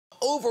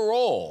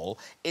overall,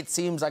 it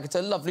seems like it's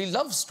a lovely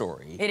love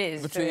story. It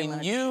is,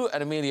 between you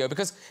and Emilio,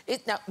 because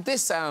now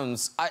this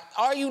sounds.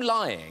 Are you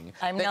lying?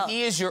 I'm that not.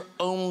 He is your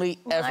only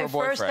ever My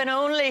boyfriend. first and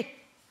only.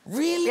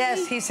 Really?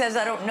 Yes, he says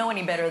I don't know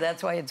any better,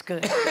 that's why it's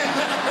good. And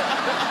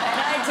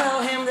I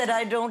tell him that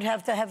I don't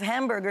have to have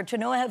hamburger to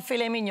know I have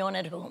filet mignon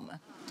at home.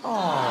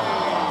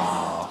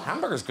 Oh,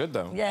 hamburger's good,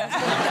 though. Yes.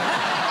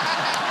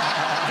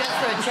 Just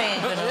for a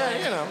change, you know. Yeah,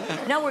 you know.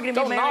 Now we're going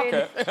to be married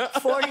knock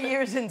it. 40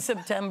 years in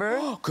September.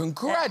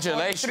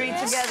 Congratulations. 3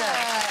 together.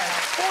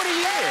 40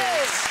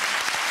 years.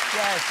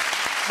 Yes.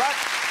 But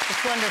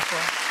it's wonderful.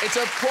 It's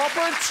a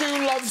proper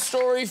true love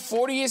story,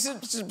 40 years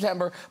in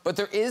September, but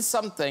there is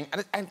something,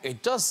 and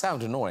it does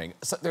sound annoying,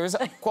 so there is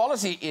a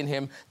quality in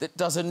him that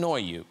does annoy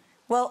you.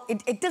 Well,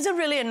 it doesn't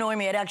really annoy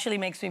me. It actually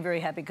makes me very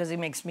happy because he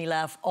makes me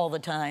laugh all the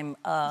time.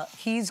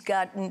 He's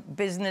got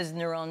business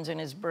neurons in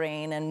his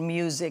brain and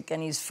music,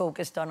 and he's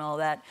focused on all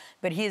that.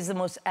 But he is the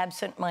most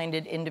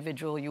absent-minded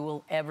individual you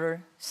will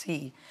ever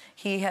see.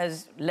 He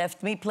has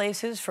left me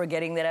places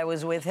forgetting that I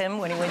was with him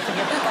when he went to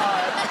get the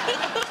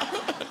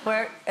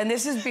car. And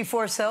this is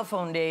before cell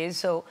phone days,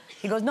 so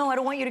he goes, no, I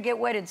don't want you to get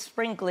wet, it's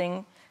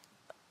sprinkling.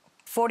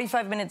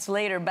 45 minutes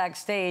later,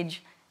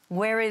 backstage,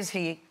 where is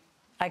he?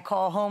 I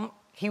call home.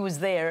 He was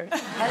there.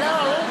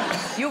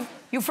 Hello?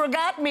 You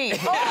forgot me. Oh,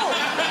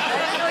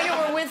 I didn't know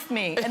you were with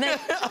me. And then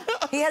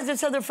he has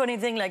this other funny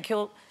thing, like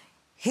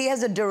he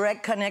has a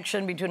direct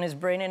connection between his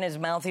brain and his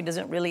mouth. He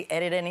doesn't really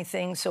edit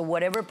anything, so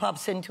whatever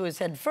pops into his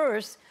head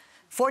first.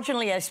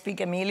 Fortunately, I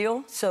speak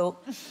Emilio, so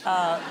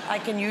I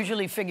can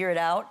usually figure it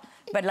out.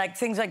 But like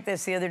things like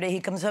this, the other day, he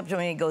comes up to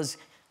me and he goes,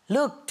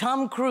 look,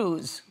 Tom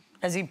Cruise,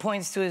 as he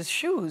points to his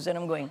shoes. And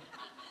I'm going,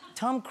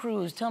 Tom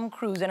Cruise, Tom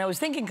Cruise. And I was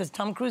thinking, because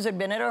Tom Cruise had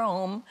been at our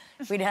home,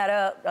 we'd had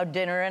a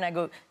dinner, and I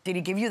go, did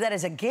he give you that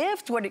as a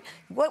gift? What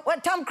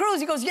Tom Cruise?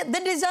 He goes, yeah, the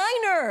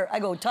designer. I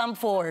go, Tom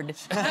Ford.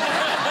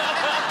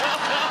 That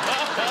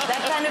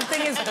kind of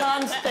thing is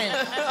constant.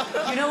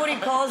 You know what he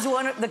calls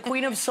the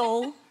Queen of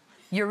Soul?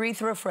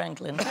 Urethra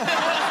Franklin.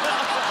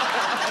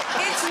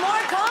 It's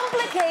more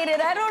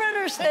complicated. I don't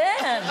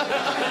understand.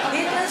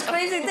 He does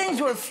crazy things.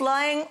 We're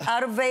flying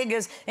out of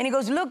Vegas, and he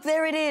goes, look,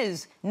 there it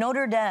is,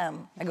 Notre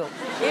Dame. I go,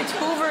 it's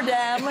Hoover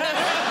Dam.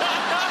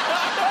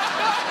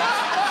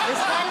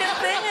 This kind of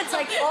thing, it's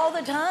like all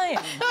the time.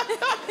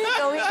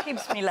 So he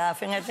keeps me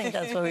laughing. I think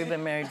that's why we've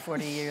been married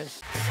 40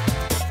 years.